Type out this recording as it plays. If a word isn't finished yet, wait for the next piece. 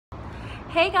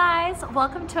Hey guys,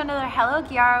 welcome to another Hello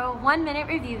Gyaru 1-minute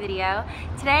review video.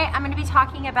 Today I'm going to be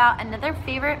talking about another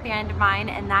favorite brand of mine,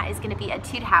 and that is going to be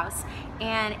Etude House.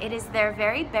 And it is their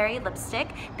Very Berry lipstick.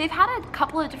 They've had a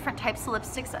couple of different types of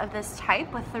lipsticks of this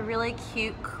type with a really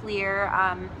cute, clear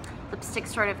lipstick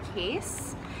sort of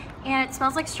case. And it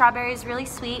smells like strawberries, really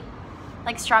sweet,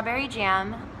 like strawberry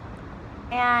jam.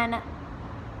 And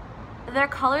their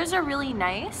colors are really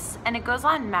nice, and it goes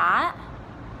on matte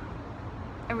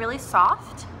and really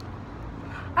soft.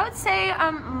 I would say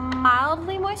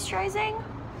mildly moisturizing,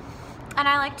 and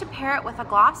I like to pair it with a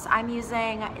gloss. I'm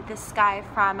using this guy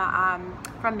from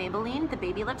Maybelline, the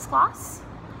Baby Lips gloss.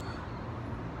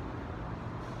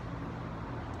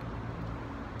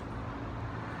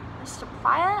 Just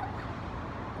apply it,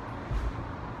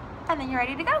 and then you're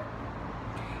ready to go.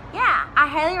 Yeah, I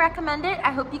highly recommend it.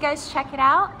 I hope you guys check it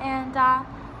out, and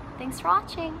thanks for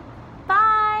watching.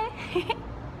 Bye.